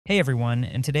Hey everyone,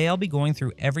 and today I'll be going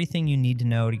through everything you need to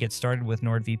know to get started with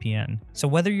NordVPN. So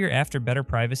whether you're after better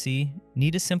privacy,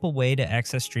 need a simple way to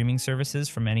access streaming services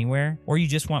from anywhere, or you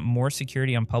just want more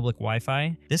security on public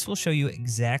Wi-Fi, this will show you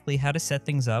exactly how to set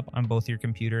things up on both your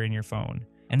computer and your phone.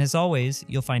 And as always,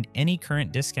 you'll find any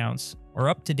current discounts or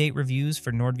up-to-date reviews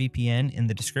for NordVPN in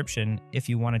the description if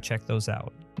you want to check those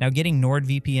out. Now, getting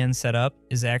NordVPN set up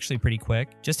is actually pretty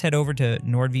quick. Just head over to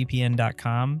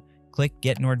nordvpn.com, click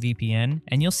Get NordVPN,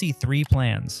 and you'll see 3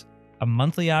 plans: a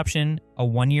monthly option, a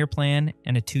 1-year plan,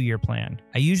 and a 2-year plan.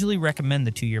 I usually recommend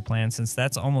the 2-year plan since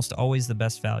that's almost always the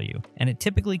best value, and it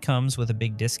typically comes with a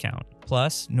big discount.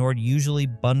 Plus, Nord usually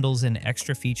bundles in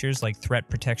extra features like Threat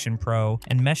Protection Pro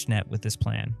and MeshNet with this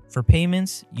plan. For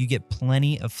payments, you get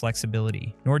plenty of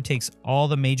flexibility. Nord takes all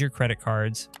the major credit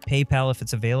cards, PayPal if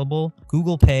it's available,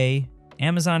 Google Pay,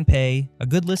 Amazon Pay, a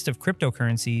good list of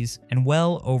cryptocurrencies, and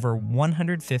well over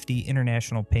 150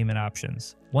 international payment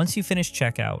options. Once you finish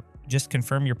checkout, just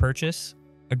confirm your purchase,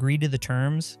 agree to the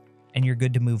terms, and you're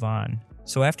good to move on.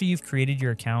 So after you've created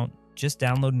your account, just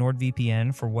download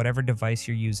NordVPN for whatever device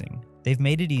you're using. They've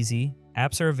made it easy.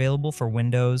 Apps are available for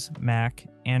Windows, Mac,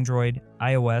 Android,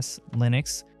 iOS,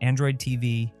 Linux, Android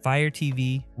TV, Fire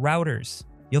TV, routers.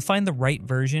 You'll find the right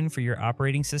version for your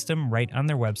operating system right on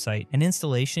their website, and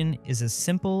installation is as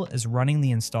simple as running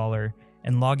the installer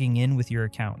and logging in with your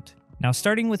account. Now,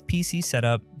 starting with PC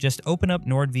setup, just open up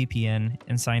NordVPN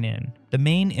and sign in. The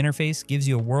main interface gives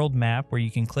you a world map where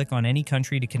you can click on any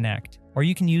country to connect, or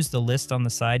you can use the list on the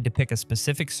side to pick a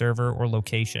specific server or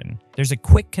location. There's a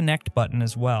quick connect button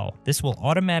as well. This will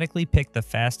automatically pick the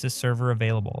fastest server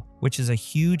available, which is a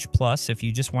huge plus if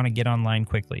you just want to get online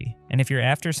quickly. And if you're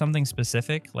after something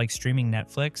specific, like streaming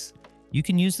Netflix, you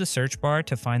can use the search bar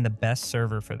to find the best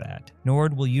server for that.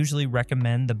 Nord will usually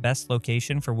recommend the best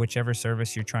location for whichever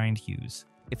service you're trying to use.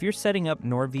 If you're setting up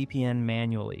NordVPN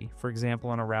manually, for example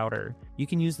on a router, you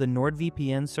can use the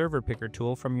NordVPN server picker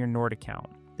tool from your Nord account.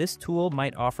 This tool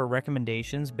might offer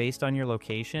recommendations based on your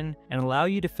location and allow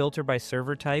you to filter by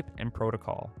server type and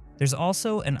protocol. There's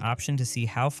also an option to see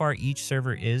how far each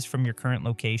server is from your current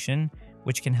location,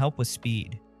 which can help with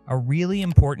speed. A really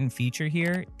important feature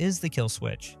here is the kill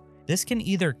switch. This can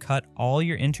either cut all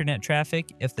your internet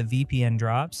traffic if the VPN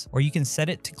drops, or you can set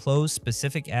it to close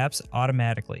specific apps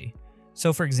automatically.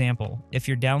 So for example, if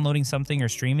you're downloading something or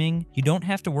streaming, you don't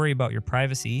have to worry about your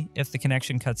privacy if the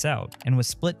connection cuts out. And with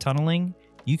split tunneling,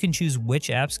 you can choose which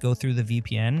apps go through the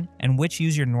VPN and which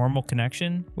use your normal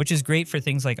connection, which is great for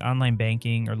things like online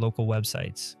banking or local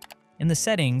websites. In the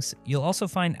settings, you'll also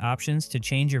find options to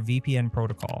change your VPN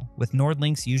protocol, with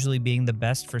NordLynx usually being the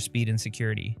best for speed and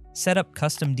security. Set up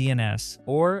custom DNS,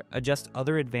 or adjust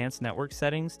other advanced network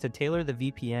settings to tailor the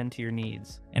VPN to your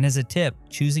needs. And as a tip,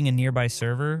 choosing a nearby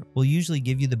server will usually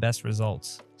give you the best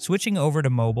results. Switching over to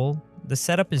mobile, the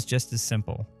setup is just as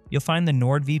simple. You'll find the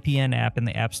NordVPN app in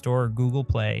the App Store or Google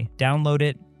Play, download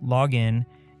it, log in,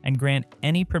 and grant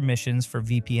any permissions for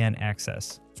VPN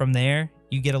access. From there,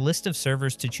 you get a list of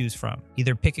servers to choose from.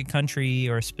 Either pick a country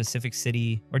or a specific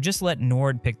city, or just let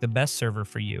Nord pick the best server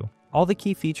for you. All the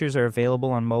key features are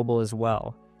available on mobile as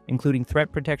well, including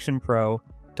Threat Protection Pro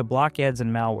to block ads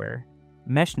and malware,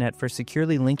 MeshNet for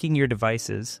securely linking your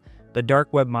devices, the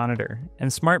Dark Web Monitor,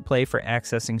 and Smart Play for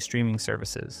accessing streaming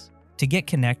services. To get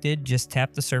connected, just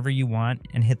tap the server you want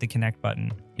and hit the connect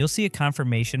button. You'll see a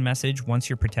confirmation message once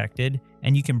you're protected,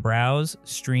 and you can browse,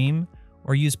 stream,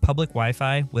 or use public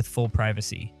Wi-Fi with full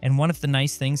privacy. And one of the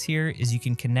nice things here is you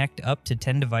can connect up to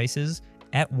 10 devices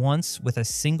at once with a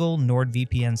single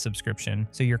NordVPN subscription,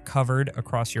 so you're covered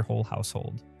across your whole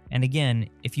household. And again,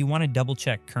 if you want to double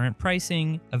check current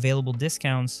pricing, available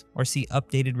discounts, or see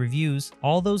updated reviews,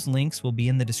 all those links will be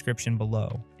in the description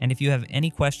below. And if you have any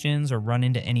questions or run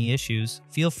into any issues,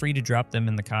 feel free to drop them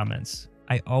in the comments.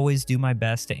 I always do my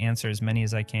best to answer as many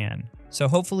as I can. So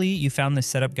hopefully you found this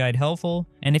setup guide helpful,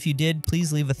 and if you did,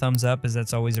 please leave a thumbs up as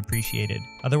that's always appreciated.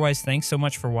 Otherwise, thanks so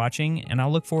much for watching, and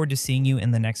I'll look forward to seeing you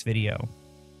in the next video.